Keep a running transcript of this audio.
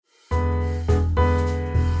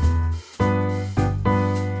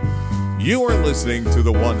You are listening to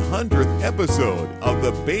the 100th episode of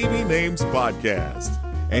the Baby Names Podcast.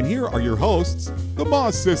 And here are your hosts, the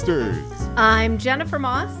Moss Sisters. I'm Jennifer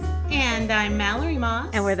Moss. And I'm Mallory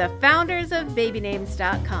Moss. And we're the founders of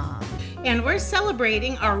BabyNames.com. And we're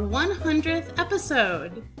celebrating our 100th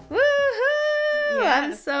episode. Woohoo! Yes.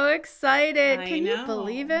 I'm so excited. I Can know. you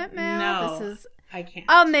believe it, Mel? No, This is I can't.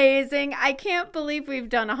 amazing. I can't believe we've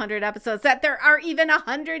done 100 episodes, that there are even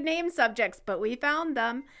 100 name subjects, but we found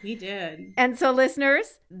them. We did. And so,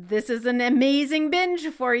 listeners, this is an amazing binge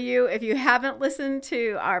for you. If you haven't listened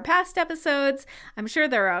to our past episodes, I'm sure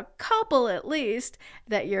there are a couple at least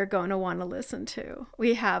that you're going to want to listen to.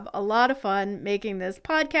 We have a lot of fun making this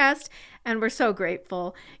podcast, and we're so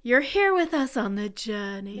grateful you're here with us on the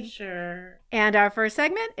journey. Sure. And our first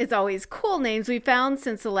segment is always cool names we found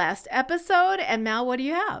since the last episode. And Mal, what do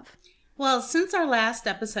you have? Well, since our last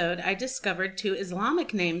episode, I discovered 2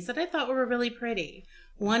 Islamic names that I thought were really pretty.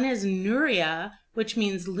 One is Nuria, which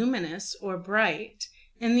means luminous or bright,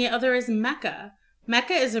 and the other is Mecca.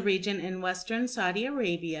 Mecca is a region in western Saudi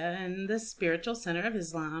Arabia and the spiritual center of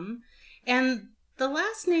Islam. And the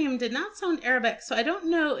last name did not sound Arabic, so I don't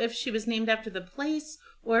know if she was named after the place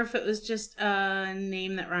or if it was just a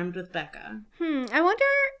name that rhymed with Becca. I wonder,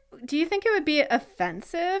 do you think it would be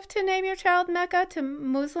offensive to name your child Mecca to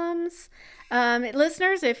Muslims?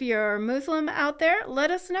 Listeners, if you're Muslim out there,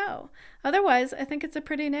 let us know. Otherwise, I think it's a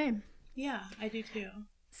pretty name. Yeah, I do too.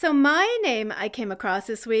 So my name I came across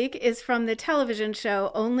this week is from the television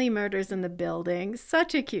show Only Murders in the Building.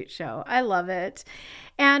 Such a cute show. I love it.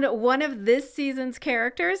 And one of this season's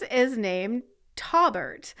characters is named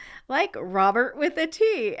Taubert, like Robert with a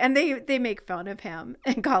T. And they make fun of him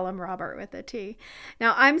and call him Robert with a T.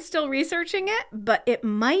 Now, I'm still researching it, but it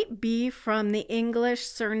might be from the English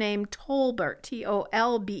surname Tolbert,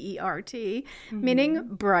 Tolbert,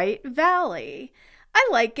 meaning Bright Valley. I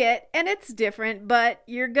like it, and it's different, but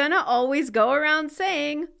you're gonna always go around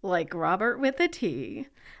saying, like Robert with a T.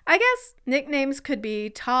 I guess nicknames could be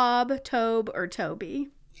Tob, Tobe, or Toby.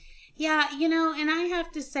 Yeah, and I have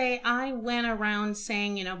to say, I went around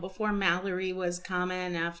saying, before Mallory was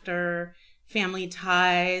common, after Family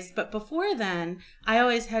Ties, but before then, I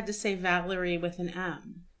always had to say Valerie with an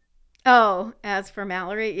M. Oh, as for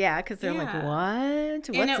Mallory, yeah, because they're like, Yeah. what?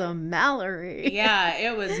 What's a Mallory? Yeah,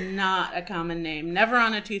 it was not a common name. Never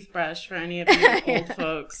on a toothbrush for any of you old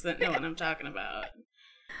folks that know what I'm talking about.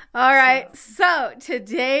 All right, so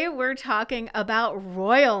today we're talking about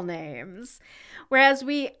royal names. Whereas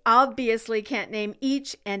we obviously can't name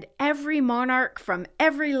each and every monarch from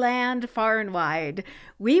every land far and wide,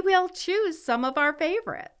 we will choose some of our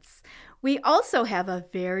favorites. We also have a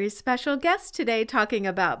very special guest today talking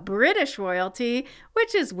about British royalty,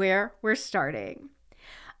 which is where we're starting.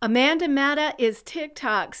 Amanda Matta is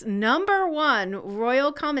TikTok's #1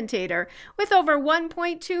 royal commentator with over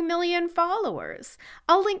 1.2 million followers.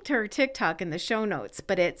 I'll link to her TikTok in the show notes,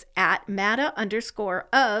 but it's at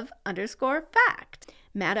Matta_of_fact.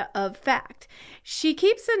 Matta of Fact. She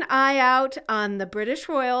keeps an eye out on the British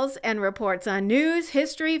royals and reports on news,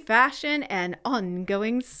 history, fashion, and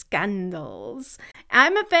ongoing scandals.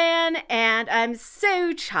 I'm a fan, and I'm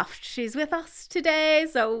so chuffed she's with us today.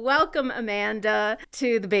 So welcome, Amanda,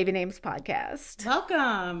 to the Baby Names Podcast.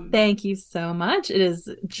 Welcome. Thank you so much. It is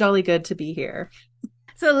jolly good to be here.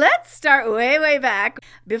 So let's start way back.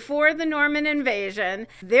 Before the Norman invasion,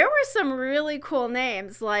 there were some really cool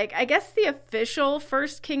names. Like, I guess the official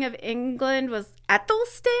first king of England was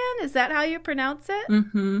Athelstan. Is that how you pronounce it?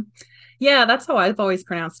 Mm-hmm. Yeah, that's how I've always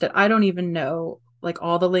pronounced it. I don't even know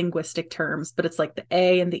all the linguistic terms, but it's like the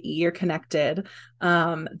A and the E are connected.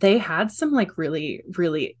 They had some really,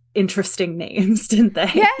 really interesting names, didn't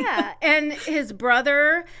they? Yeah, and his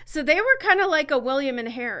brother. So they were kind of like a William and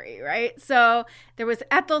Harry, right? So there was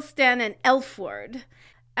Athelstan and Elfward.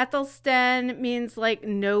 Athelstan means like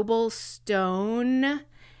noble stone,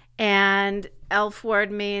 and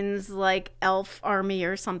Elfward means like elf army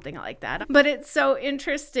or something like that. But it's so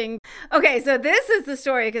interesting. Okay, so this is the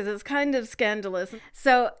story because it's kind of scandalous.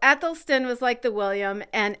 So Athelstan was like the William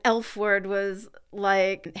and Elfward was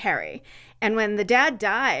like Harry. And when the dad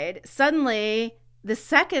died, suddenly the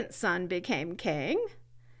second son became king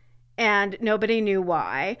and nobody knew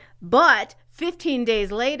why. But 15 days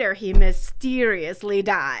later, he mysteriously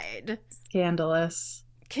died. Scandalous.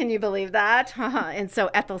 Can you believe that? And so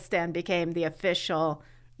Athelstan became the official,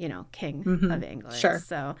 king of England. Sure.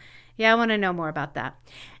 So, yeah, I want to know more about that.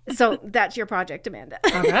 So that's your project, Amanda.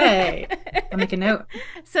 All right. I'll make a note.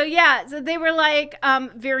 So they were like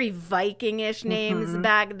very Viking-ish names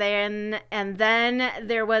back then. And then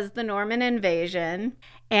there was the Norman invasion.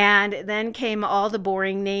 And then came all the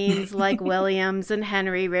boring names like Williams and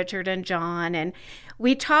Henry, Richard and John. And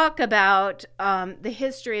we talk about the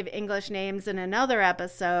history of English names in another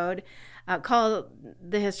episode called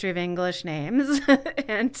The History of English Names.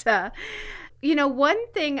 And, one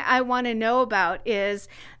thing I want to know about is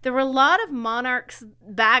there were a lot of monarchs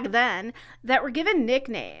back then that were given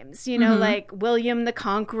nicknames, like William the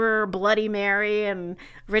Conqueror, Bloody Mary, and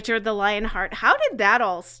Richard the Lionheart. How did that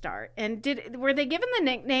all start? And were they given the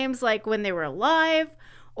nicknames like when they were alive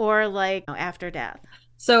or like after death?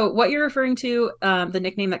 So what you're referring to, the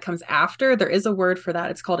nickname that comes after, there is a word for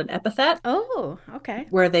that. It's called an epithet. Oh, okay.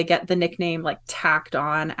 Where they get the nickname like tacked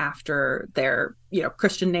on after their,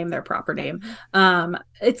 Christian name, their proper name.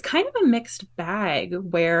 It's kind of a mixed bag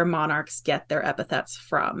where monarchs get their epithets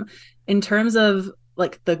from. In terms of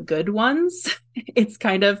like the good ones, it's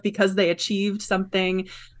kind of because they achieved something,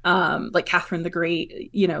 like Catherine the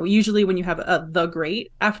Great. Usually when you have the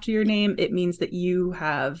Great after your name, it means that you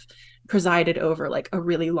have presided over like a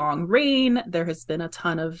really long reign. There has been a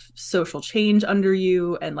ton of social change under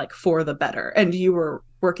you and like for the better. And you were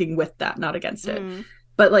working with that, not against it.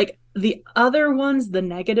 But like the other ones, the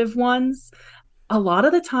negative ones, a lot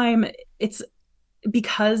of the time it's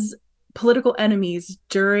because political enemies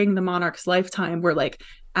during the monarch's lifetime were like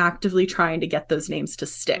actively trying to get those names to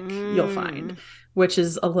stick, you'll find, which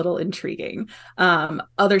is a little intriguing.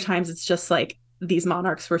 Other times it's just like these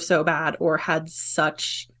monarchs were so bad or had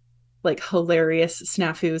such like hilarious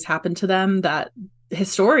snafus happen to them that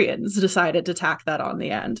historians decided to tack that on the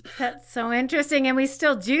end. That's so interesting. And we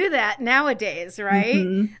still do that nowadays,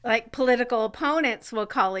 right? Like political opponents will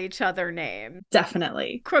call each other names.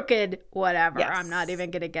 Definitely. Crooked, whatever. Yes. I'm not even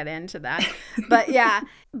going to get into that. But yeah.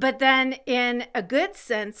 But then in a good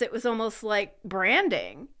sense, it was almost like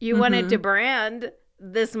branding. You wanted to brand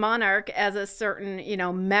this monarch as a certain,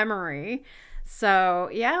 memory. So,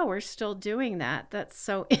 yeah, we're still doing that. That's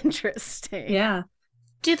so interesting. Yeah.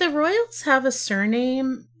 Do the royals have a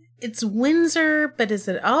surname? It's Windsor, but is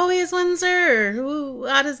it always Windsor? Or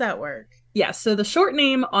how does that work? Yeah, so the short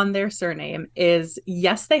name on their surname is,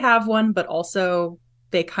 yes, they have one, but also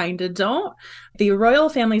they kind of don't. The royal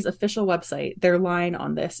family's official website, their line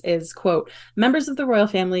on this is, quote, members of the royal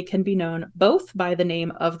family can be known both by the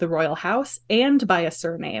name of the royal house and by a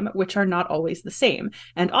surname, which are not always the same.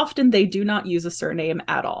 And often they do not use a surname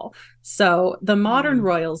at all. So the modern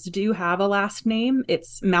royals do have a last name.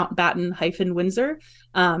 It's Mountbatten-Windsor.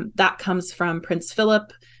 That comes from Prince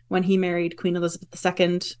Philip. When he married Queen Elizabeth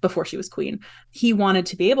II, before she was queen, he wanted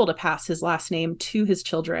to be able to pass his last name to his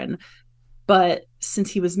children. But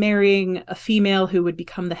since he was marrying a female who would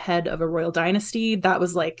become the head of a royal dynasty, that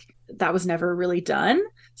was never really done.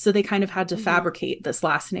 So they kind of had to fabricate this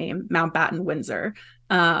last name, Mountbatten-Windsor.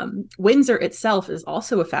 Windsor itself is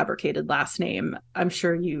also a fabricated last name. I'm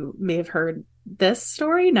sure you may have heard this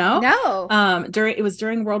story. No. It was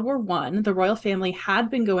during World War I. The royal family had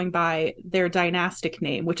been going by their dynastic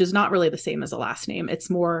name, which is not really the same as a last name. It's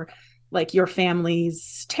more like your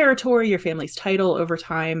family's territory, your family's title over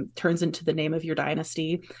time turns into the name of your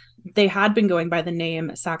dynasty. They had been going by the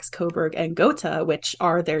name Saxe-Coburg and Gotha, which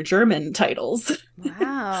are their German titles.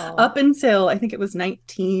 Wow. Up until I think it was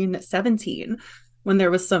 1917, when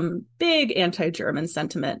there was some big anti-German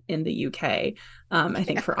sentiment in the UK, I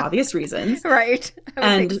think for obvious reasons. Right.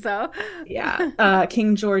 I would think so. Yeah.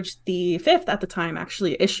 King George V at the time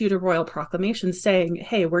actually issued a royal proclamation saying,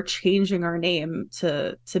 hey, we're changing our name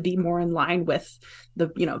to be more in line with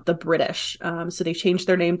the British. So they changed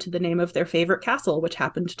their name to the name of their favorite castle, which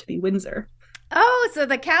happened to be Windsor. Oh, so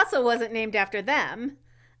the castle wasn't named after them.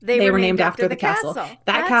 They were named after the castle.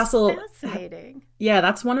 That's castle, fascinating. Yeah,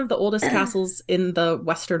 that's one of the oldest castles in the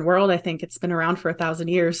Western world. I think it's been around for 1,000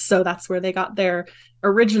 years. So that's where they got their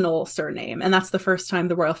original surname. And that's the first time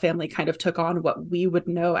the royal family kind of took on what we would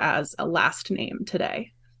know as a last name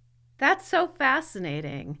today. That's so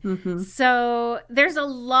fascinating. So there's a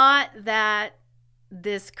lot that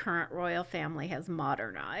this current royal family has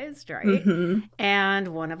modernized, right? And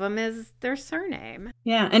one of them is their surname.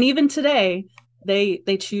 Yeah, and even today,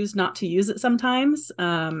 they choose not to use it sometimes.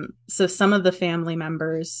 So some of the family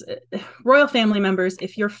members, royal family members,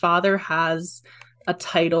 if your father has a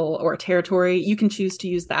title or a territory, you can choose to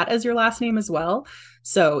use that as your last name as well.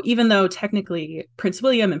 So even though technically Prince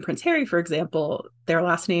William and Prince Harry, for example, their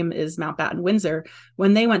last name is Mountbatten-Windsor,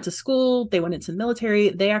 when they went to school, they went into the military,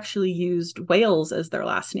 they actually used Wales as their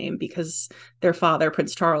last name because their father,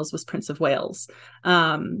 Prince Charles, was Prince of Wales.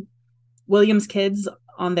 William's kids,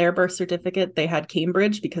 on their birth certificate, they had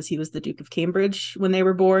Cambridge because he was the Duke of Cambridge when they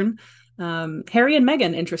were born. Harry and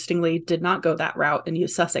Meghan, interestingly, did not go that route and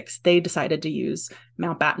use Sussex. They decided to use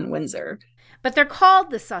Mountbatten-Windsor. but they're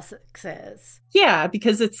called the Sussexes. Yeah,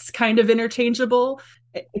 because it's kind of interchangeable.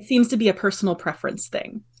 It seems to be a personal preference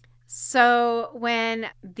thing. So when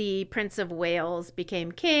the Prince of Wales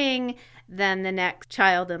became king, then the next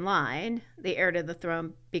child in line, the heir to the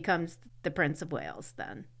throne, becomes the Prince of Wales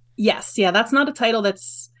then. Yes, yeah, that's not a title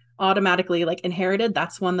that's automatically like inherited.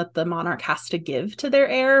 That's one that the monarch has to give to their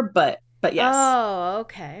heir, but yes. Oh,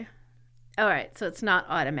 okay. All right, so it's not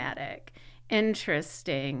automatic.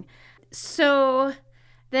 Interesting. So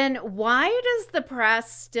then why does the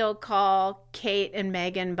press still call Kate and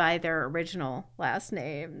Meghan by their original last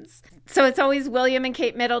names? So it's always William and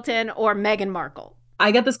Kate Middleton or Meghan Markle. I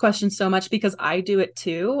get this question so much because I do it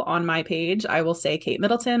too on my page. I will say Kate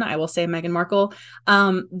Middleton. I will say Meghan Markle.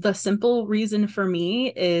 The simple reason for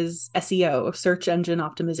me is SEO, search engine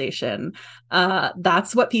optimization.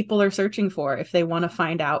 That's what people are searching for if they want to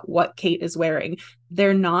find out what Kate is wearing.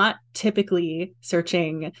 They're not typically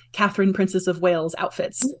searching Catherine, Princess of Wales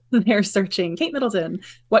outfits. They're searching Kate Middleton,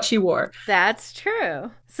 what she wore. That's true.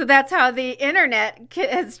 So that's how the internet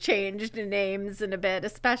has changed names in a bit,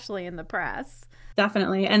 especially in the press.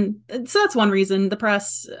 Definitely. And so that's one reason the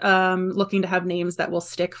press looking to have names that will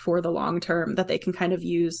stick for the long term, that they can kind of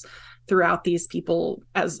use throughout these people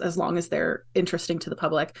as long as they're interesting to the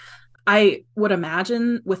public. I would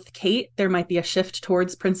imagine with Kate, there might be a shift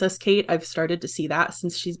towards Princess Kate. I've started to see that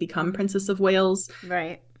since she's become Princess of Wales.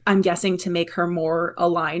 Right. I'm guessing to make her more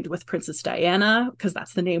aligned with Princess Diana, because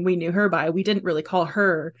that's the name we knew her by. We didn't really call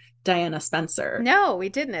her Diana Spencer. No, we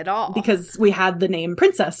didn't at all. Because we had the name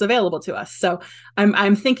Princess available to us. So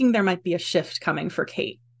I'm thinking there might be a shift coming for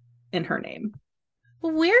Kate in her name.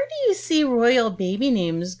 Where do you see royal baby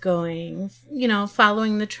names going? You know,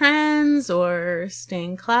 following the trends or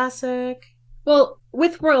staying classic? Well,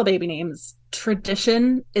 with royal baby names,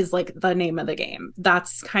 tradition is like the name of the game.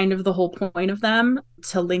 That's kind of the whole point of them,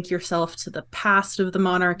 to link yourself to the past of the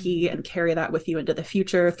monarchy and carry that with you into the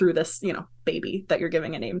future through this, baby that you're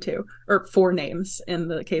giving a name to, or 4 names in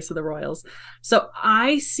the case of the royals. So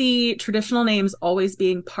I see traditional names always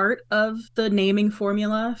being part of the naming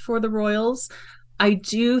formula for the royals. I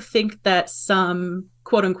do think that some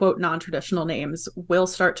quote unquote non-traditional names will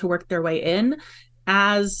start to work their way in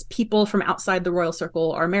as people from outside the royal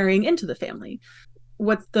circle are marrying into the family.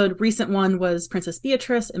 What the recent one was Princess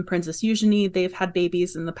Beatrice and Princess Eugenie. They've had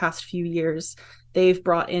babies in the past few years. They've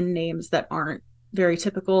brought in names that aren't very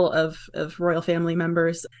typical of royal family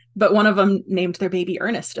members. But one of them named their baby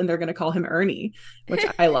Ernest, and they're going to call him Ernie, which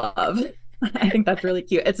I love. I think that's really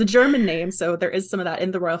cute. It's a German name, so there is some of that in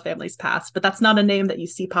the royal family's past, but that's not a name that you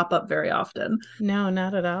see pop up very often. No,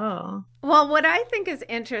 not at all. Well, what I think is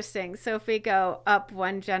interesting, so if we go up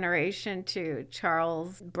one generation to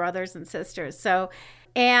Charles' brothers and sisters, so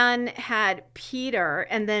Anne had Peter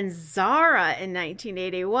and then Zara in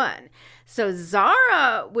 1981. So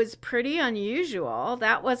Zara was pretty unusual.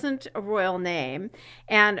 That wasn't a royal name.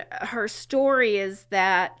 And her story is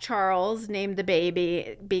that Charles named the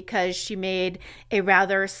baby because she made a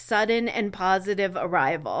rather sudden and positive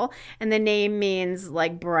arrival. And the name means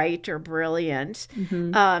like bright or brilliant.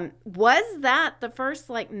 Mm-hmm. Was that the first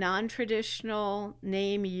like non-traditional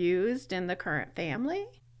name used in the current family?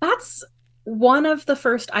 That's one of the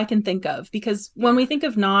first I can think of, because when we think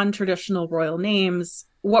of non-traditional royal names,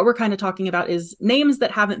 what we're kind of talking about is names that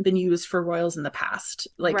haven't been used for royals in the past.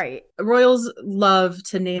 Like, right. Royals love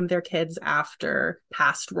to name their kids after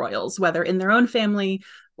past royals, whether in their own family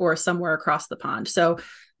or somewhere across the pond. So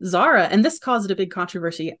Zara, and this caused a big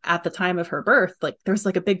controversy at the time of her birth. Like, there's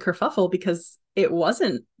like a big kerfuffle because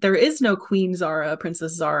there is no Queen Zara,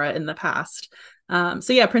 Princess Zara in the past.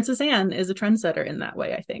 So yeah, Princess Anne is a trendsetter in that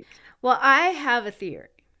way, I think. Well, I have a theory,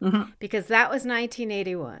 because that was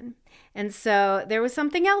 1981. And so there was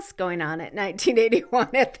something else going on at 1981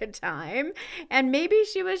 at the time. And maybe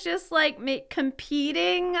she was just like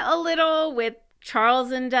competing a little with Charles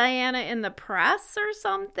and Diana in the press or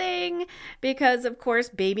something, because of course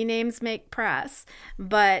baby names make press.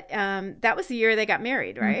 But that was the year they got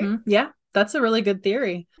married, right? Mm-hmm. Yeah. That's a really good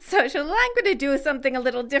theory. So I'm going to do something a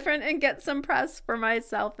little different and get some press for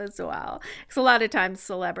myself as well. Because a lot of times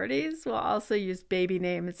celebrities will also use baby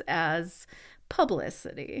names as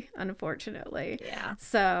publicity, unfortunately. Yeah.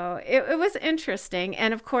 So it was interesting.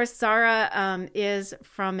 And of course, Zara is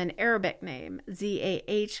from an Arabic name,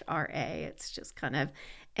 Zahra. It's just kind of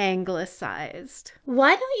anglicized.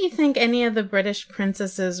 Why don't you think any of the British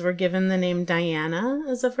princesses were given the name Diana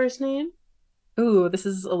as a first name? Ooh, this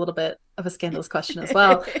is a little bit of a scandalous question as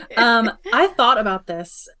well. I thought about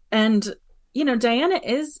this, and, Diana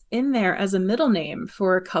is in there as a middle name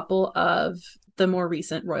for a couple of the more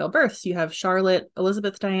recent royal births. You have Charlotte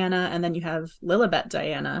Elizabeth Diana, and then you have Lilibet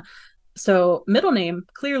Diana. So middle name,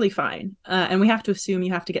 clearly fine. And we have to assume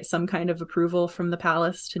you have to get some kind of approval from the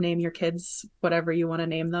palace to name your kids whatever you want to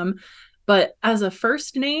name them. But as a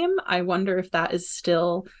first name, I wonder if that is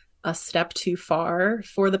still a step too far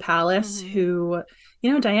for the palace, who,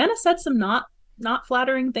 Diana said some not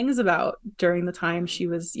flattering things about during the time she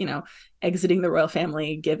was, exiting the royal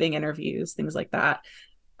family, giving interviews, things like that.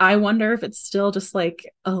 I wonder if it's still just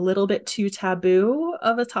like a little bit too taboo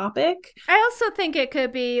of a topic. I also think it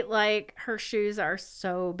could be like her shoes are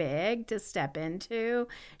so big to step into.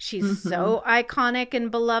 She's so iconic and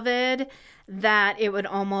beloved that it would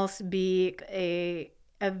almost be a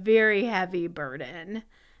very heavy burden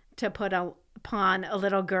to put upon a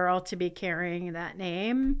little girl to be carrying that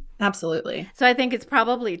name. Absolutely. So I think it's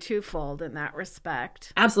probably twofold in that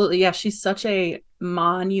respect. Absolutely. Yeah. She's such a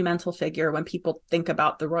monumental figure when people think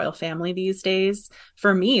about the royal family these days.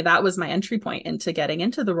 For me, that was my entry point into getting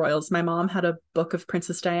into the royals. My mom had a book of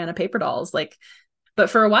Princess Diana paper dolls. But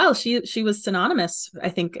for a while, she was synonymous, I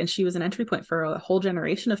think, and she was an entry point for a whole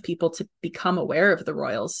generation of people to become aware of the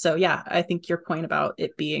royals. So yeah, I think your point about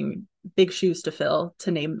it being big shoes to fill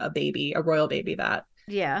to name a baby, a royal baby, that,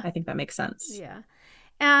 yeah, I think that makes sense. Yeah.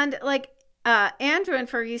 And Andrew and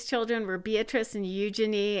Fergie's children were Beatrice and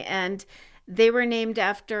Eugenie, and they were named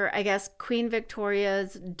after, I guess, Queen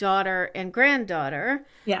Victoria's daughter and granddaughter,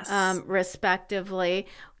 yes, respectively.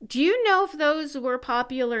 Do you know if those were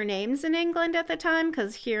popular names in England at the time?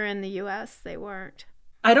 Because here in the U.S. they weren't.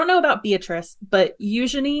 I don't know about Beatrice, but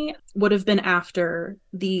Eugenie would have been after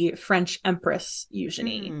the French Empress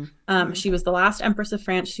Eugenie. She was the last Empress of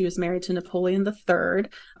France. She was married to Napoleon III.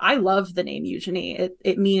 I love the name Eugenie.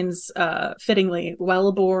 It means fittingly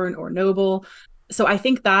well-born or noble. So I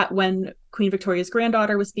think that when Queen Victoria's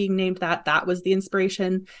granddaughter was being named that was the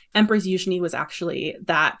inspiration. Empress Eugenie was actually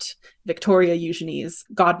that Victoria Eugenie's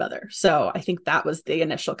godmother. So I think that was the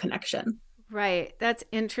initial connection. Right. That's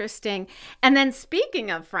interesting. And then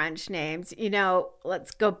speaking of French names,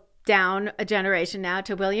 let's go down a generation now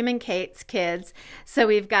to William and Kate's kids. So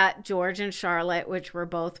we've got George and Charlotte, which were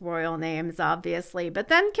both royal names, obviously. But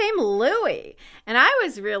then came Louis. And I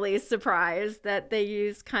was really surprised that they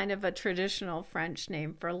used kind of a traditional French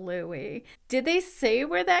name for Louis. Did they say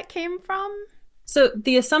where that came from? So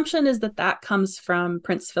the assumption is that comes from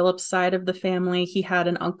Prince Philip's side of the family. He had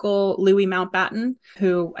an uncle, Louis Mountbatten,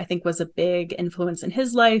 who I think was a big influence in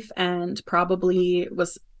his life and probably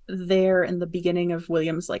was there in the beginning of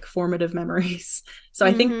William's formative memories. So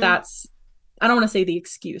I think that's, I don't want to say the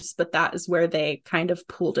excuse, but that is where they kind of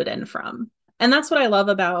pulled it in from. And that's what I love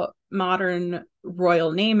about modern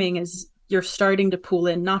royal naming is you're starting to pull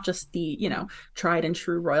in not just the, tried and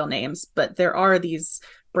true royal names, but there are these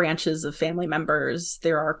branches of family members.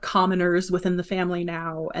 There are commoners within the family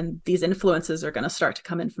now, and these influences are going to start to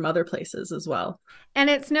come in from other places as well. And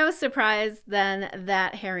it's no surprise then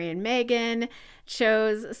that Harry and Meghan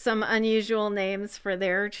chose some unusual names for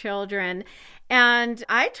their children. And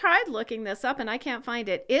I tried looking this up and I can't find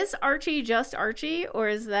it. Is Archie just Archie, or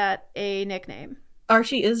is that a nickname?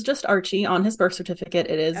 Archie is just Archie on his birth certificate.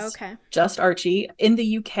 It is just Archie. In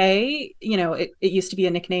the UK, it used to be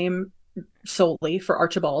a nickname solely for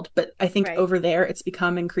Archibald, but I think over there it's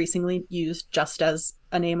become increasingly used just as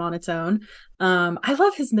a name on its own. I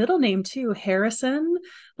love his middle name too, Harrison,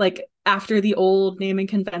 after the old naming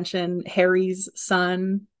convention, Harry's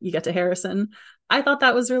son, you get to Harrison. I thought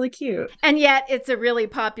that was really cute. And yet it's a really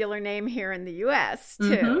popular name here in the US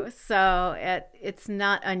too. So it's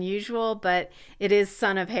not unusual, but it is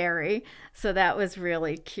son of Harry. So that was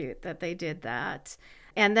really cute that they did that.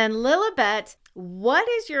 And then Lilibet, what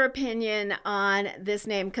is your opinion on this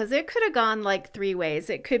name? Because it could have gone three ways.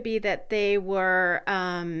 It could be that they were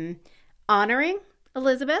honoring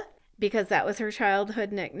Elizabeth because that was her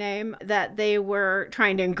childhood nickname, that they were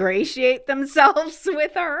trying to ingratiate themselves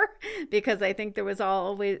with her because I think there was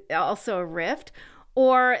always also a rift,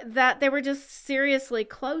 or that they were just seriously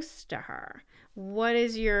close to her. What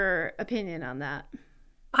is your opinion on that?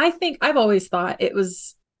 I think I've always thought it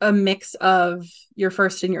was a mix of your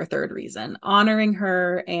first and your third reason, honoring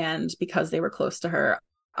her and because they were close to her.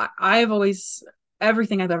 I've always,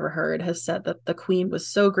 everything I've ever heard has said that the Queen was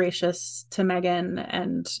so gracious to Meghan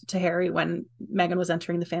and to Harry when Meghan was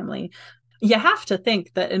entering the family. You have to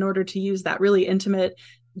think that in order to use that really intimate,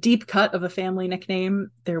 deep cut of a family nickname,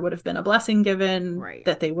 there would have been a blessing given,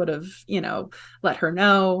 that they would have, let her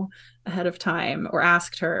know. ahead of time or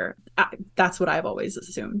asked her. That's what I've always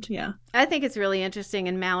assumed. Yeah. I think it's really interesting.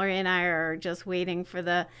 And Mallory and I are just waiting for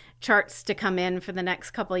the charts to come in for the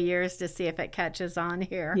next couple of years to see if it catches on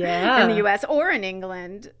here in the US or in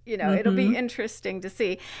England. You know, it'll be interesting to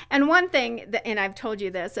see. And one thing that, and I've told you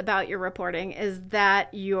this about your reporting, is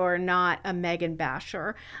that you're not a Meghan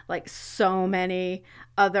basher like so many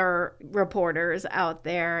other reporters out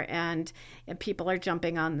there, and people are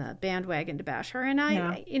jumping on the bandwagon to bash her. And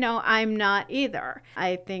I'm not either.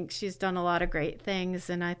 I think she's done a lot of great things,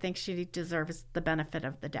 and I think she deserves the benefit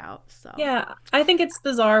of the doubt. So yeah, I think it's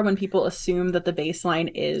bizarre when people assume that the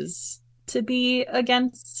baseline is to be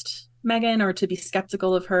against Meghan or to be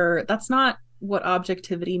skeptical of her. That's not what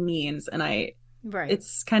objectivity means, and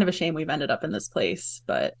it's kind of a shame we've ended up in this place,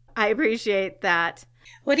 but I appreciate that.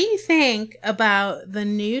 What do you think about the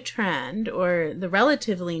new trend, or the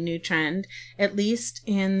relatively new trend, at least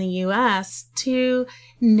in the US, to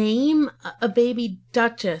name a baby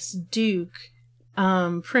duchess, duke,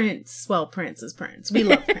 prince? Well, Prince is Prince. We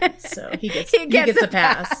love Prince, so he gets a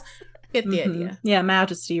pass. Get the idea. Yeah,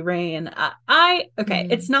 majesty, reign.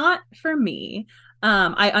 It's not for me.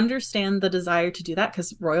 I understand the desire to do that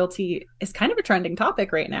because royalty is kind of a trending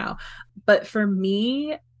topic right now. But for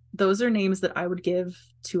me, those are names that I would give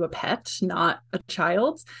to a pet, not a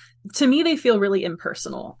child. To me, they feel really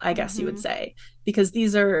impersonal, I guess you would say, because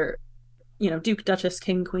these are, Duke, Duchess,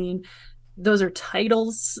 King, Queen. Those are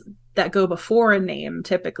titles that go before a name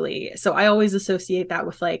typically. So I always associate that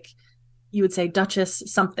with, like, you would say Duchess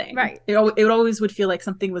something. Right. It always would feel like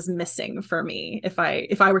something was missing for me if I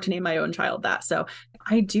were to name my own child that. So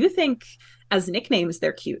I do think as nicknames,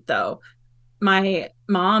 they're cute though. My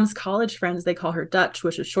mom's college friends, they call her Dutch,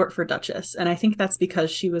 which is short for Duchess. And I think that's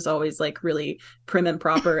because she was always like really prim and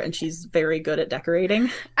proper, and she's very good at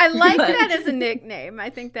decorating. I like that as a nickname.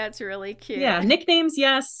 I think that's really cute. Yeah, nicknames,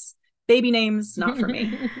 yes. Baby names, not for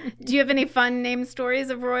me. Do you have any fun name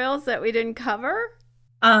stories of royals that we didn't cover?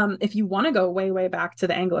 If you want to go way, way back to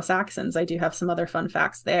the Anglo-Saxons, I do have some other fun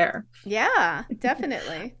facts there. Yeah,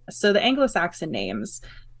 definitely. So the Anglo-Saxon names,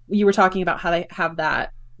 you were talking about how they have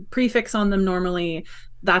that prefix on them normally.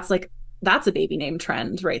 That's a baby name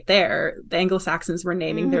trend right there. The Anglo-Saxons were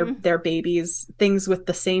naming their babies things with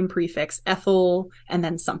the same prefix, Ethel and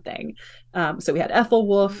then something. So we had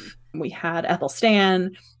Ethelwulf, we had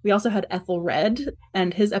Ethelstan, we also had Ethelred,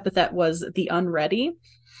 and his epithet was the unready.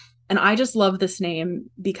 And I just love this name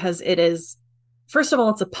because it is, first of all,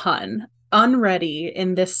 it's a pun. Unready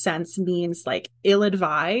in this sense means like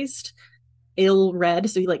ill-advised, ill-read.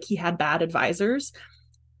 So he had bad advisors.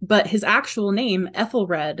 But his actual name,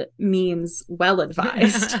 Ethelred, means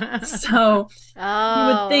well-advised. So you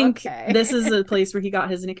would think this is a place where he got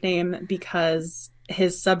his nickname because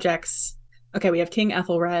his subjects... Okay, we have King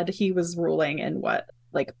Ethelred. He was ruling in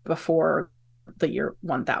before the year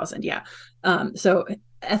 1000. Yeah. So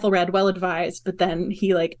Ethelred, well-advised, but then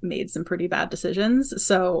he made some pretty bad decisions.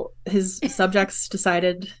 So his subjects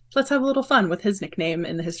decided, let's have a little fun with his nickname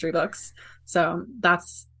in the history books. So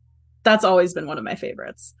that's always been one of my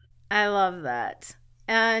favorites. I love that.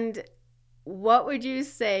 And what would you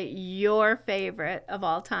say your favorite of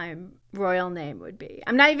all time royal name would be?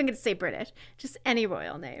 I'm not even going to say British, just any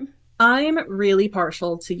royal name. I'm really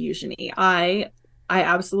partial to Eugenie. I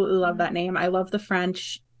absolutely love that name. I love the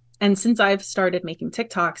French. And since I've started making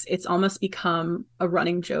TikToks, it's almost become a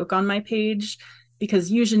running joke on my page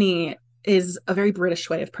because Eugenie is a very British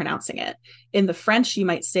way of pronouncing it. In the French, you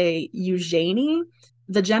might say Eugenie.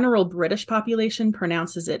 The general British population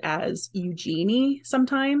pronounces it as Eugenie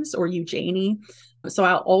sometimes, or Eugenie. So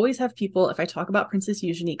I'll always have people, if I talk about Princess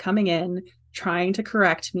Eugenie, coming in trying to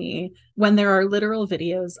correct me when there are literal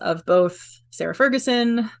videos of both Sarah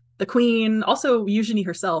Ferguson, the Queen, also Eugenie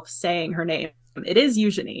herself saying her name. It is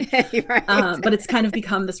Eugenie. Right. But it's kind of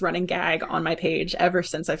become this running gag on my page ever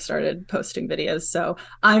since I've started posting videos. So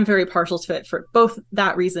I'm very partial to it for both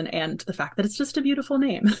that reason and the fact that it's just a beautiful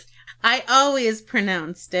name. I always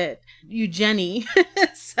pronounced it Eugenie.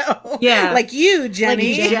 So yeah, like you,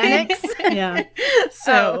 Jenny. Like eugenics. Yeah.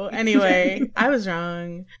 So anyway, I was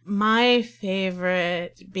wrong. My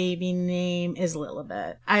favorite baby name is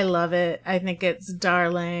Lilibet. I love it. I think it's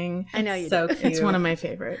darling. I know you so do. Cute. It's one of my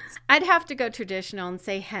favorites. I'd have to go traditional and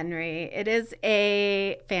say Henry. It is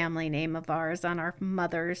a family name of ours on our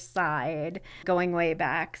mother's side, going way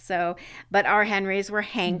back. So, but our Henrys were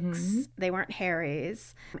Hanks. They weren't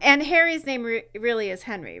Harrys. And Harry's name really is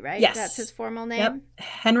Henry, right? Yes. That's his formal name? Yep.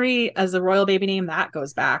 Henry as a royal baby name, that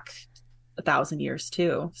goes back 1,000 years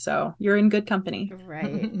too. So you're in good company.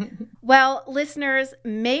 Right. Well, listeners,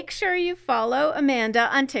 make sure you follow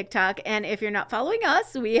Amanda on TikTok. And if you're not following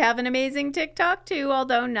us, we have an amazing TikTok too,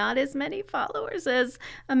 although not as many followers as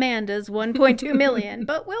Amanda's 1.2 million,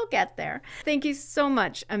 but we'll get there. Thank you so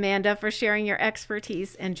much, Amanda, for sharing your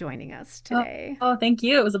expertise and joining us today. Oh, thank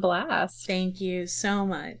you. It was a blast. Thank you so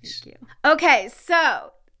much. Thank you. Okay,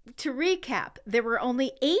 so to recap, there were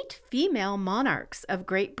only 8 female monarchs of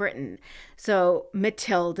Great Britain. So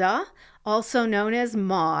Matilda, also known as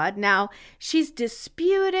Maud. Now, she's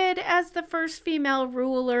disputed as the first female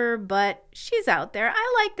ruler, but she's out there.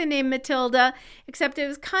 I like the name Matilda, except it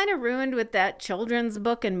was kind of ruined with that children's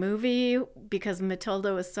book and movie because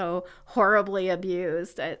Matilda was so horribly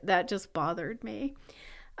abused. That just bothered me.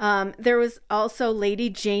 There was also Lady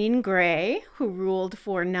Jane Grey, who ruled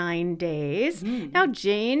for 9 days. Now,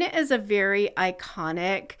 Jane is a very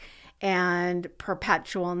iconic and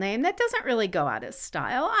perpetual name that doesn't really go out of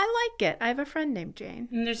style. I like it. I have a friend named Jane.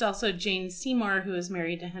 And there's also Jane Seymour, who is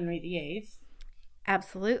married to Henry VIII.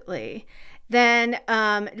 Absolutely. Then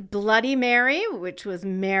Bloody Mary, which was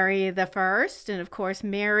Mary the First. And of course,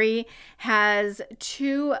 Mary has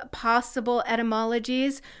 2 possible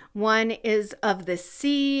etymologies. One is of the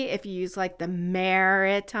sea, if you use like the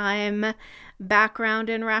maritime background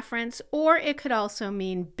and reference, or it could also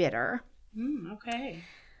mean bitter. Okay.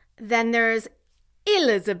 Then there's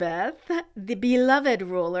Elizabeth, the beloved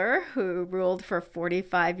ruler who ruled for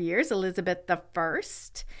 45 years, Elizabeth I.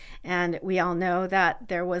 And we all know that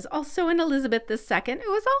there was also an Elizabeth II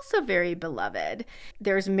who was also very beloved.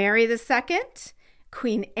 There's Mary II,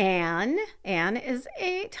 Queen Anne. Anne is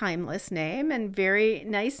a timeless name and very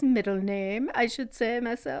nice middle name, I should say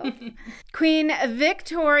myself. Queen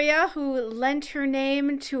Victoria, who lent her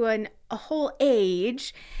name to a whole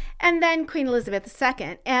age. And then Queen Elizabeth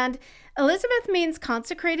II. And Elizabeth means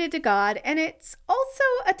consecrated to God, and it's also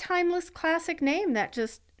a timeless classic name that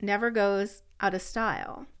just never goes out of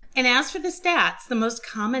style. And as for the stats, the most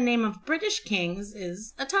common name of British kings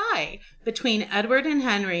is a tie between Edward and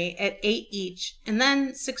Henry at 8 each, and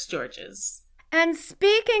then 6 Georges. And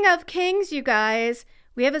speaking of kings, you guys,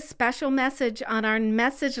 we have a special message on our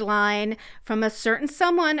message line from a certain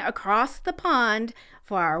someone across the pond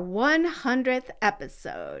for our 100th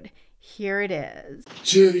episode. Here it is.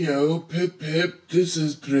 Cheerio, pip pip, this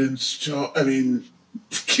is King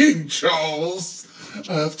Charles.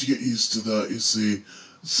 I have to get used to that, you see.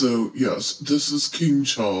 So, yes, this is King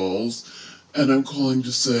Charles, and I'm calling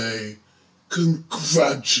to say,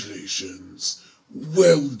 congratulations,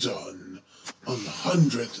 well done, on the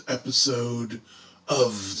 100th episode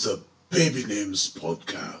of the Baby Names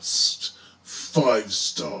Podcast. 5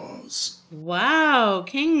 stars. Wow,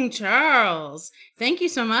 King Charles. Thank you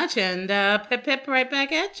so much, and pip pip right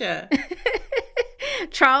back at you.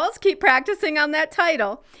 Charles, keep practicing on that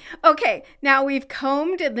title. Okay, now we've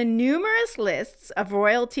combed the numerous lists of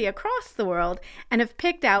royalty across the world and have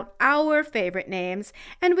picked out our favorite names,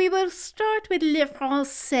 and we will start with Le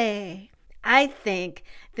Français. I think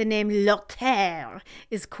the name Lothair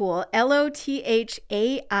is cool. Lothair.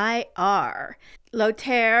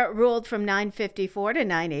 Lothair ruled from 954 to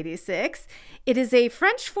 986. It is a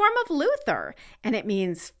French form of Luther, and it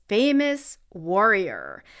means famous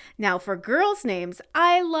warrior. Now, for girls' names,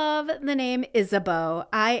 I love the name Isabeau,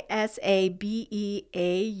 Isabeau,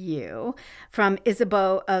 from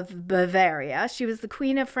Isabeau of Bavaria. She was the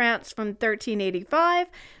Queen of France from 1385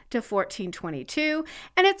 to 1422,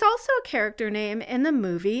 and it's also a character name in the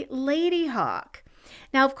movie Lady Hawk.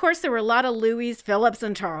 Now, of course, there were a lot of Louis, Philips,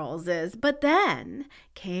 and Charleses, but then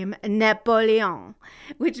came Napoleon,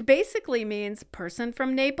 which basically means person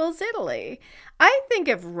from Naples, Italy. I think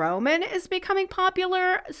if Roman is becoming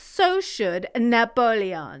popular, so should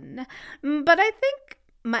Napoleon. But I think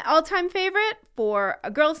my all-time favorite for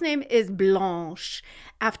a girl's name is Blanche,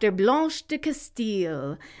 after Blanche de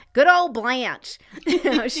Castile. Good old Blanche.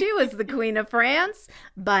 She was the Queen of France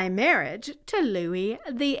by marriage to Louis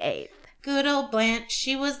VIII. Good old Blanche,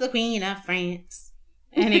 she was the Queen of France.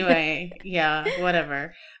 Anyway, yeah,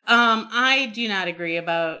 whatever. I do not agree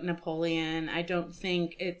about Napoleon. I don't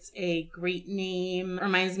think it's a great name. It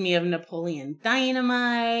reminds me of Napoleon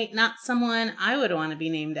Dynamite, not someone I would want to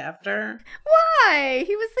be named after. Why?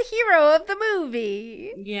 He was the hero of the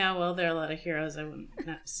movie. Yeah, well, there are a lot of heroes I wouldn't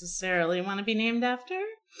necessarily want to be named after.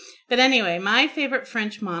 But anyway, my favorite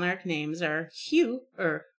French monarch names are Hugh,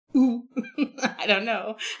 or Ooh, I don't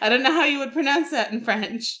know how you would pronounce that in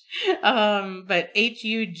French. But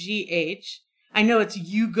H-U-G-H. I know it's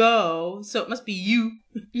Hugo, so it must be you.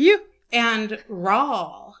 And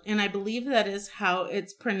Raoul. And I believe that is how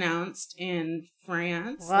it's pronounced in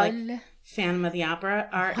France. Raoul. Like Phantom of the Opera,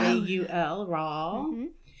 Raul, Raul. Mm-hmm.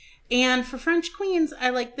 And for French queens,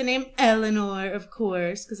 I like the name Eleanor, of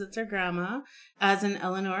course, because it's her grandma, as in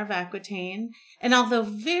Eleanor of Aquitaine. And although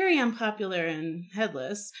very unpopular and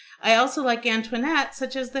headless, I also like Antoinette,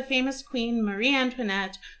 such as the famous Queen Marie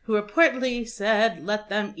Antoinette, who reportedly said, "Let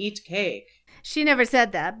them eat cake." She never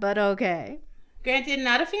said that, but okay. Granted,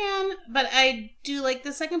 not a fan, but I do like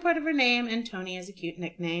the second part of her name, and Tony is a cute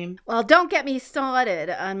nickname. Well, don't get me started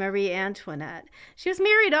on Marie Antoinette. She was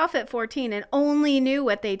married off at 14 and only knew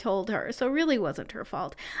what they told her, so it really wasn't her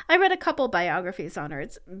fault. I read a couple biographies on her.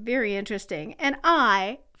 It's very interesting, and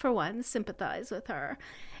I, for one, sympathize with her.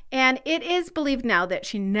 And it is believed now that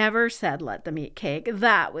she never said "let them eat cake."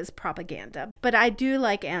 That was propaganda. But I do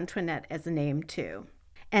like Antoinette as a name, too.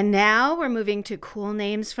 And now we're moving to cool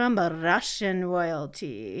names from Russian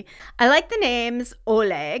royalty. I like the names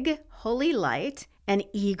Oleg, Holy Light, and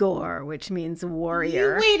Igor, which means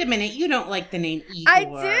warrior. Wait a minute. You don't like the name Igor. I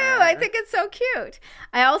do. I think it's so cute.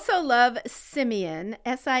 I also love Simeon,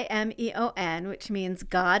 Simeon, which means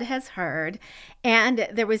God has heard. And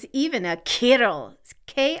there was even a Kirill,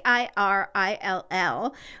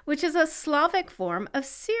 Kirill, which is a Slavic form of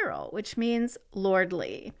Cyril, which means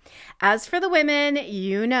lordly. As for the women,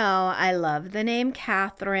 you know I love the name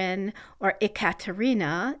Catherine or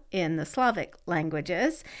Ekaterina in the Slavic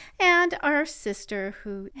languages, and our sister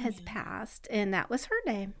who has passed, and that was her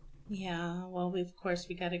name. Yeah, well, of course,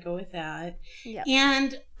 we got to go with that. Yep.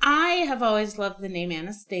 And I have always loved the name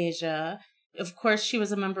Anastasia. Of course, she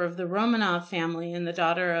was a member of the Romanov family and the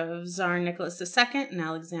daughter of Tsar Nicholas II and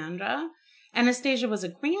Alexandra. Anastasia was a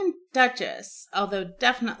Grand Duchess, although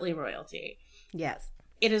definitely royalty. Yes.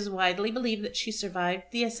 It is widely believed that she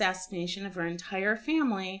survived the assassination of her entire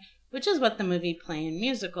family, which is what the movie, play, and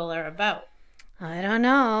musical are about. I don't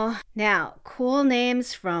know. Now, cool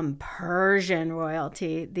names from Persian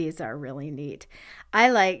royalty. These are really neat. I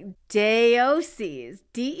like Deioces,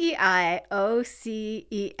 Deioces.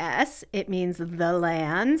 It means the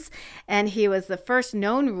lands. And he was the first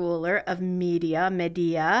known ruler of Media,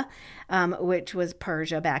 which was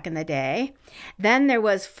Persia back in the day. Then there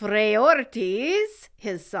was Phraortes,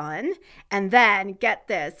 his son. And then, get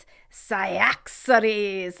this,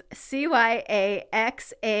 Cyaxares, Cyaxares,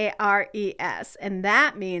 and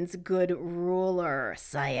that means good ruler,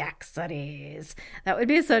 Cyaxares. That would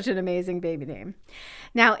be such an amazing baby name.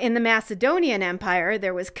 Now, in the Macedonian Empire,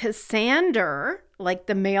 there was Cassander, like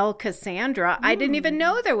the male Cassandra. I didn't even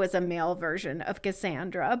know there was a male version of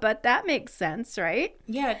Cassandra, but that makes sense, right?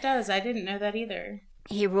 Yeah, it does. I didn't know that either.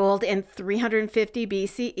 He ruled in 350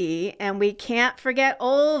 BCE, and we can't forget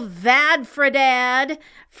old Vadfredad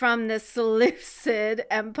from the Seleucid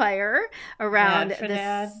Empire around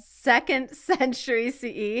the 2nd century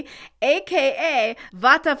CE, a.k.a.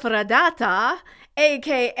 Vatafredata,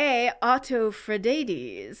 a.k.a.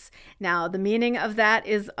 Autofredades. Now, the meaning of that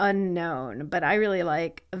is unknown, but I really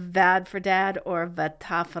like Vadfredad or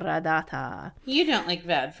Vatafredata. You don't like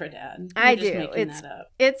Vadfredad. I do.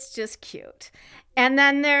 It's just cute. And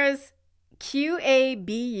then there's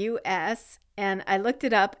Qabus, and I looked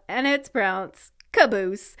it up, and it's pronounced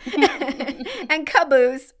Caboose. And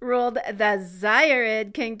Caboose ruled the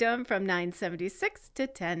Zirid kingdom from 976 to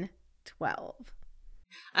 1012.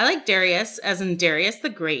 I like Darius, as in Darius the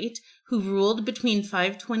Great, who ruled between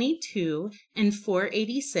 522 and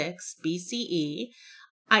 486 BCE.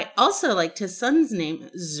 I also liked his son's name,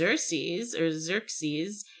 Xerxes,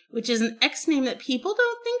 which is an X name that people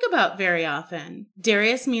don't think about very often.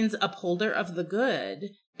 Darius means upholder of the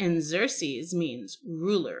good, and Xerxes means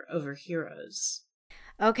ruler over heroes.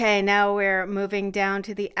 Okay, now we're moving down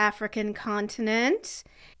to the African continent.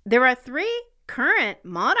 There are 3 current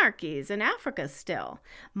monarchies in Africa still: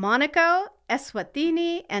 Monaco,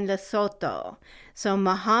 Eswatini, and Lesotho. So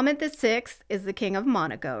Mohammed VI is the king of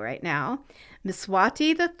Monaco right now.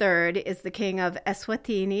 Mswati III is the king of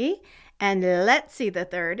Eswatini, and Letsi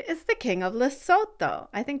III is the king of Lesotho.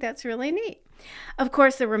 I think that's really neat. Of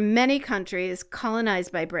course, there were many countries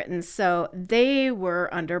colonized by Britain, so they were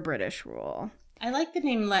under British rule. I like the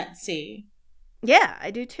name Letsi. Yeah,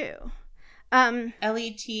 I do too.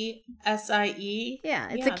 Letsie. Yeah,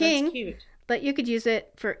 it's a king. That's cute. But you could use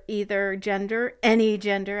it for either gender, any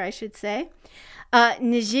gender, I should say.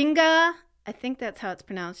 Njinga, I think that's how it's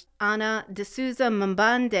pronounced, Ana de Souza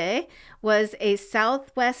Mbande, was a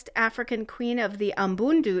southwest African queen of the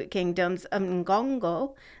Ambundu kingdoms of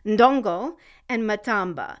Ndongo and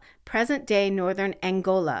Matamba, present-day northern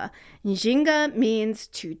Angola. Njinga means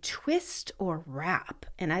to twist or wrap,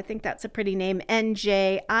 and I think that's a pretty name,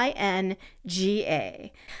 Njinga. I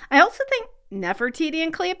also think Nefertiti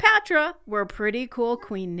and Cleopatra were pretty cool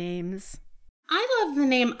queen names. I love the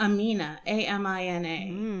name Amina,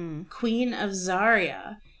 Amina, Queen of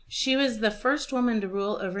Zaria. She was the first woman to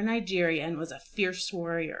rule over Nigeria and was a fierce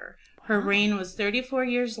warrior. Her reign was 34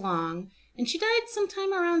 years long, and she died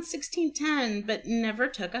sometime around 1610, but never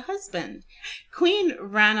took a husband. Queen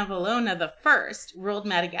Ranavalona I ruled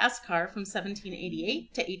Madagascar from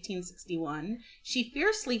 1788 to 1861. She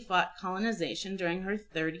fiercely fought colonization during her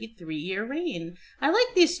 33-year reign. I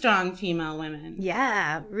like these strong female women.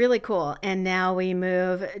 Yeah, really cool. And now we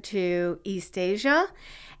move to East Asia,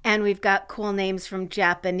 and we've got cool names from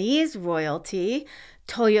Japanese royalty.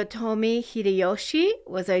 Toyotomi Hideyoshi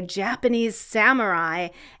was a Japanese samurai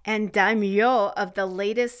and daimyo of the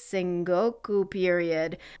latest Sengoku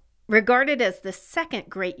period, regarded as the second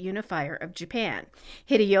great unifier of Japan.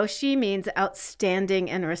 Hideyoshi means outstanding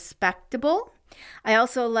and respectable. I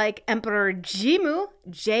also like Emperor Jimmu,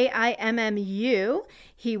 Jimmu.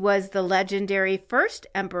 He was the legendary first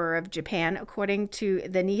emperor of Japan, according to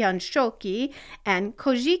the Nihon Shoki and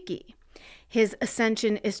Kojiki. His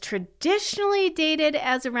ascension is traditionally dated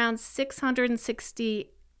as around 660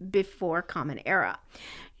 before Common Era.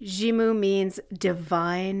 Jimmu means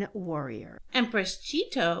divine warrior. Empress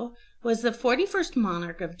Jito was the 41st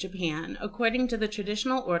monarch of Japan, according to the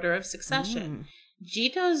traditional order of succession.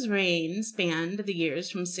 Jito's reign spanned the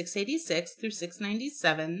years from 686 through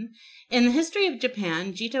 697. In the history of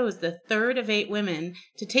Japan, Jito was the third of 8 women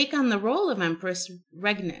to take on the role of empress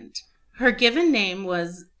regnant. Her given name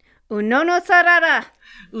was Unono Sarara.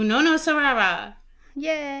 Unono Sarara.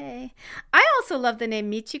 Yay. I also love the name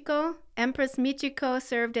Michiko. Empress Michiko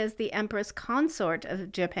served as the empress consort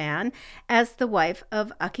of Japan as the wife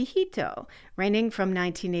of Akihito, reigning from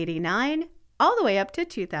 1989 all the way up to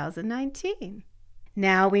 2019.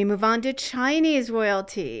 Now we move on to Chinese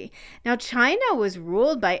royalty. Now, China was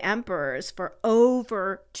ruled by emperors for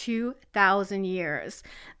over 2,000 years.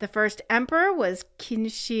 The first emperor was Qin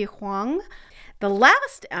Shi Huang. The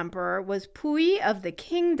last emperor was Puyi of the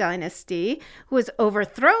Qing dynasty, who was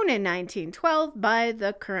overthrown in 1912 by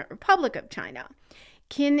the current Republic of China.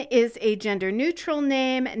 Qin is a gender-neutral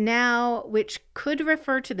name now, which could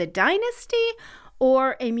refer to the dynasty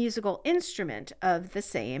or a musical instrument of the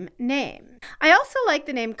same name. I also like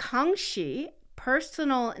the name Kangxi,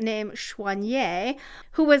 personal name Xuanye,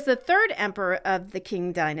 who was the third emperor of the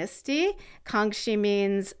Qing dynasty. Kangxi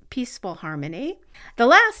means peaceful harmony. The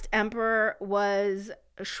last emperor was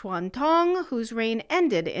Xuantong, whose reign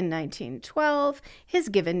ended in 1912. His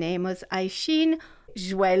given name was Aishin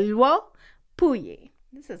Zhueluo Puyi.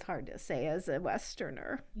 This is hard to say as a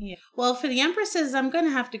Westerner. Yeah. Well, for the empresses, I'm going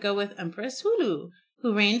to have to go with Empress Hulu,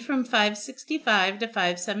 who reigned from 565 to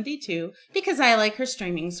 572 because I like her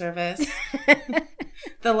streaming service.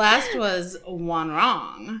 The last was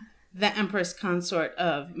Wanrong, the empress consort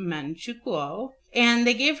of Manchukuo, and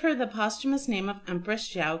they gave her the posthumous name of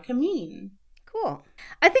Empress Zhao Kamin. Cool.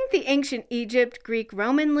 I think the ancient Egypt, Greek,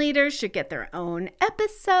 Roman leaders should get their own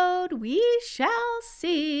episode. We shall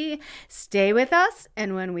see. Stay with us,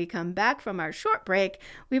 and when we come back from our short break,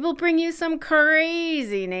 we will bring you some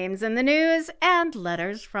crazy names in the news and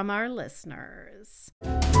letters from our listeners.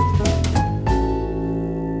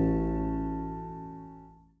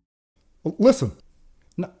 Well, listen,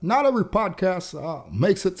 not every podcast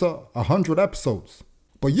makes it to 100 episodes,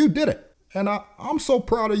 but you did it, and I'm so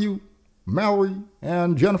proud of you, Mallory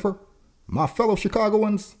and Jennifer, my fellow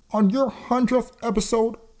Chicagoans, on your 100th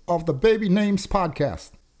episode of the Baby Names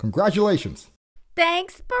Podcast. Congratulations.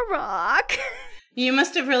 Thanks, Barack. You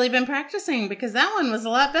must have really been practicing because that one was a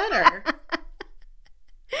lot better.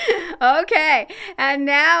 Okay, and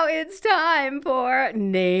now it's time for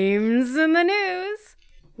Names in the News.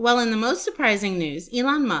 Well, in the most surprising news,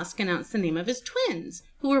 Elon Musk announced the name of his twins,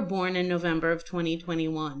 who were born in November of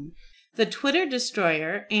 2021. The Twitter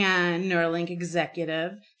destroyer and Neuralink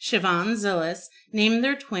executive, Siobhan Zillis, named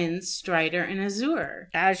their twins Strider and Azure.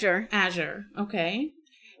 Azure, okay.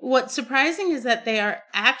 What's surprising is that they are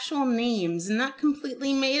actual names, not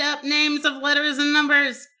completely made up names of letters and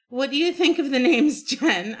numbers. What do you think of the names,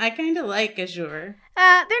 Jen? I kind of like Azure.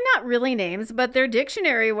 They're not really names, but they're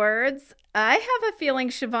dictionary words. I have a feeling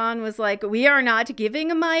Siobhan was like, we are not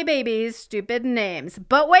giving my babies stupid names.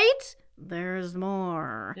 But wait! There's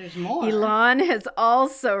more. Elon has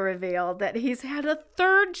also revealed that he's had a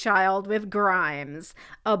third child with Grimes,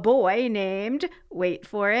 a boy named, wait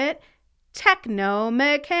for it,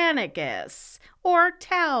 Techno-Mechanicus, or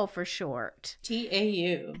Tau for short.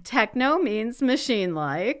 T-A-U. Techno means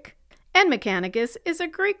machine-like, and Mechanicus is a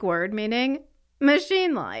Greek word meaning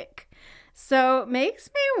machine-like. So makes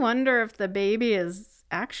me wonder if the baby is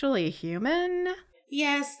actually human.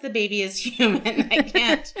 Yes, the baby is human. I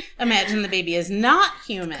can't imagine the baby is not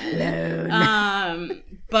human.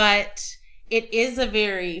 But it is a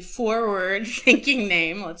very forward-thinking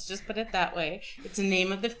name. Let's just put it that way. It's a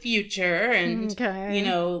name of the future. And, you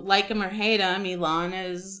know, like him or hate him, Elon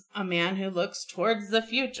is a man who looks towards the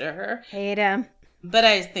future. Hate him. But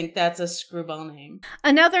I think that's a screwball name.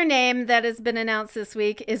 Another name that has been announced this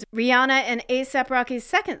week is Rihanna and A$AP Rocky's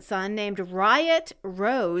second son, named Riot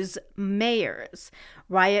Rose Mayers.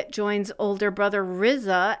 Riot joins older brother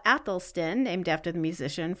RZA Athelstan, named after the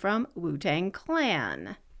musician from Wu-Tang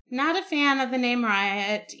Clan. Not a fan of the name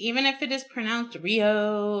Riot. Even if it is pronounced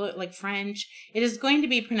Rio, like French, it is going to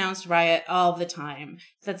be pronounced Riot all the time.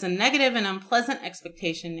 That's a negative and unpleasant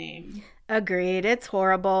expectation name. Agreed. It's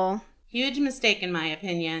horrible. Huge mistake, in my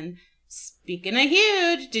opinion. Speaking of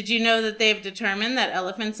huge, did you know that they've determined that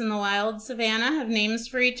elephants in the wild savannah have names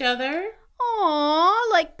for each other? Aw,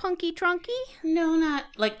 like Punky Trunky? No, not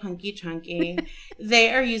like Punky Trunky.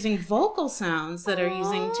 They are using vocal sounds that are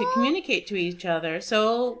using to communicate to each other.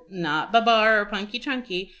 So, not Babar or Punky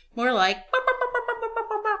Trunky, more like...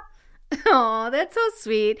 Oh, that's so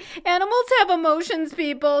sweet. Animals have emotions,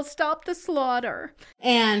 people. Stop the slaughter.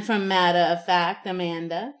 And from Matter of Fact,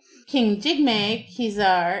 Amanda, King Jigme,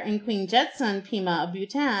 Kizar, and Queen Jetsun, Pima of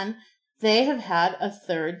Bhutan, they have had a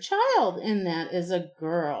third child, and that is a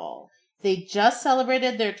girl. They just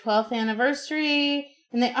celebrated their 12th anniversary,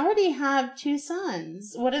 and they already have 2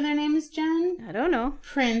 sons. What are their names, Jen? I don't know.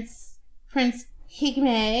 Prince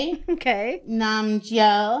Higme, Okay.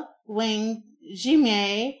 Namgyel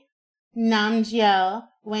Wangjime, Namgyel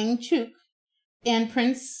Wangchuk, and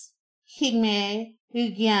Prince Higme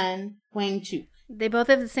Ugyen Wangchuk. They both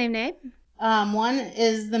have the same name? One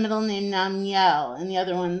is the middle name Namgyel, and the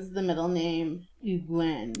other one's the middle name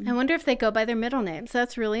Ugyen. I wonder if they go by their middle names.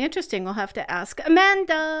 That's really interesting. We'll have to ask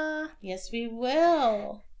Amanda. Yes, we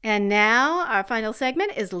will. And now our final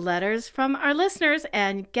segment is letters from our listeners.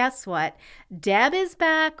 And guess what? Deb is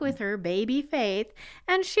back with her baby Faith,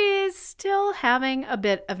 and she's still having a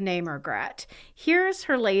bit of name regret. Here's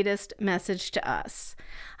her latest message to us.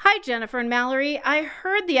 Hi, Jennifer and Mallory. I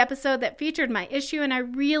heard the episode that featured my issue, and I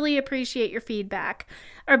really appreciate your feedback.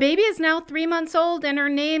 Our baby is now 3 months old, and her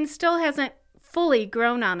name still hasn't fully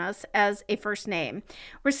grown on us as a first name.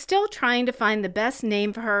 We're still trying to find the best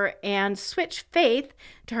name for her and switch Faith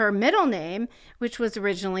to her middle name, which was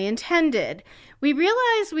originally intended. We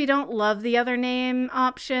realize we don't love the other name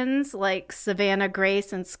options like Savannah,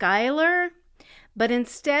 Grace, and Skylar, but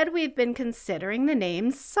instead we've been considering the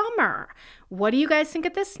name Summer. What do you guys think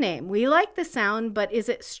of this name? We like the sound, but is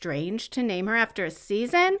it strange to name her after a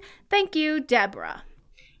season? Thank you, Deborah.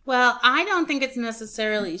 Well, I don't think it's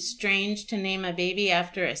necessarily strange to name a baby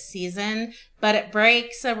after a season, but it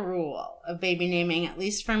breaks a rule of baby naming, at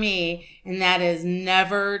least for me, and that is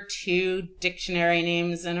never 2 dictionary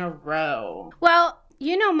names in a row. Well,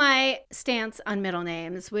 you know my stance on middle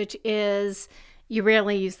names, which is you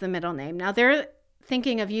rarely use the middle name. Now, they're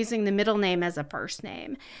thinking of using the middle name as a first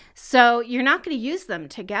name. So you're not going to use them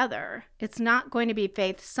together. It's not going to be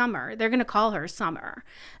Faith Summer. They're going to call her Summer.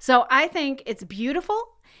 So I think it's beautiful.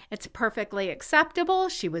 It's perfectly acceptable.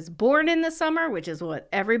 She was born in the summer, which is what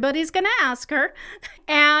everybody's going to ask her.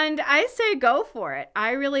 And I say go for it.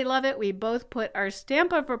 I really love it. We both put our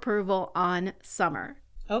stamp of approval on Summer.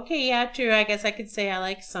 Okay, yeah, true. I guess I could say I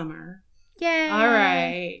like Summer. Yay. All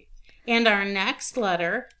right. And our next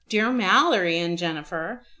letter, Dear Mallory and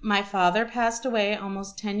Jennifer, my father passed away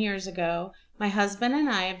almost 10 years ago. My husband and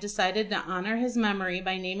I have decided to honor his memory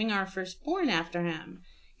by naming our firstborn after him.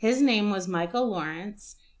 His name was Michael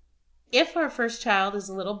Lawrence. If our first child is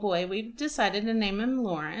a little boy, we've decided to name him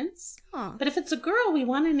Lawrence. Oh. But if it's a girl, we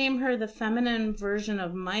want to name her the feminine version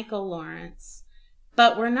of Michael Lawrence.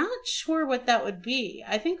 But we're not sure what that would be.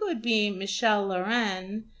 I think it would be Michelle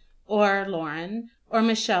Lauren or Lauren or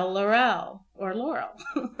Michelle Laurel or Laurel.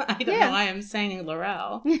 I don't know why I'm saying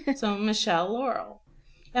Laurel. So Michelle Laurel.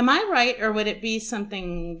 Am I right, or would it be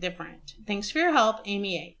something different? Thanks for your help,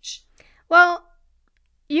 Amy H. Well,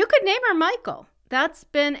 you could name her Michael. That's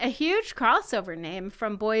been a huge crossover name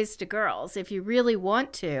from boys to girls. If you really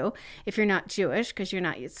want to, if you're not Jewish, because you're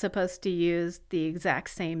not supposed to use the exact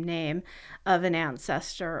same name of an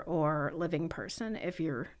ancestor or living person if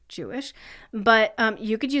you're Jewish. But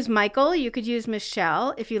you could use Michael. You could use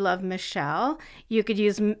Michelle if you love Michelle. You could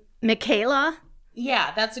use Michaela.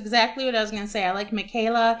 Yeah, that's exactly what I was going to say. I like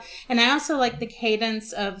Michaela. And I also like the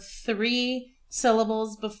cadence of 3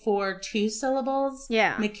 syllables before 2 syllables.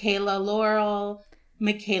 Yeah. Michaela Laurel,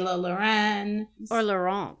 Michaela Lauren. Or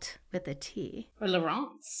Laurent with a T. Or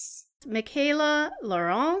Laurence. Michaela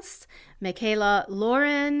Laurence, Michaela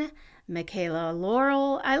Lauren, Michaela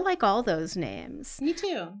Laurel. I like all those names. Me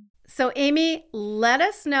too. So, Amy, let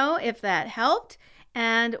us know if that helped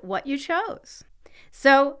and what you chose.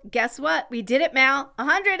 So, guess what? We did it, Mal.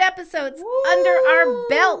 100 episodes under our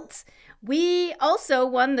belt. We also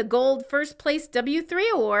won the gold first place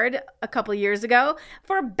W3 award a couple years ago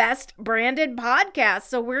for best branded podcast.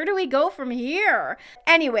 So where do we go from here?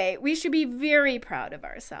 Anyway, we should be very proud of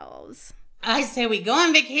ourselves. I say we go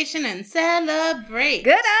on vacation and celebrate.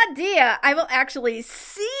 Good idea. I will actually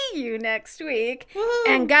see you next week.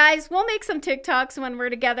 Woo-hoo. And guys, we'll make some TikToks when we're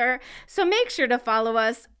together. So make sure to follow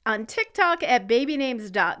us on TikTok at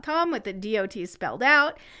babynames.com with the DOT spelled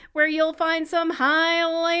out, where you'll find some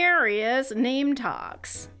hilarious name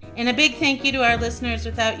talks. And a big thank you to our listeners.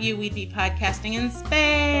 Without you, we'd be podcasting in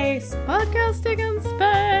space. Podcasting in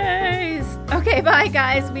space. Okay, bye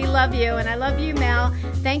guys. We love you. And I love you, Mel.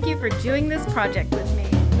 Thank you for doing this project with me.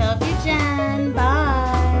 Love you, Jen.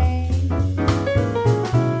 Bye.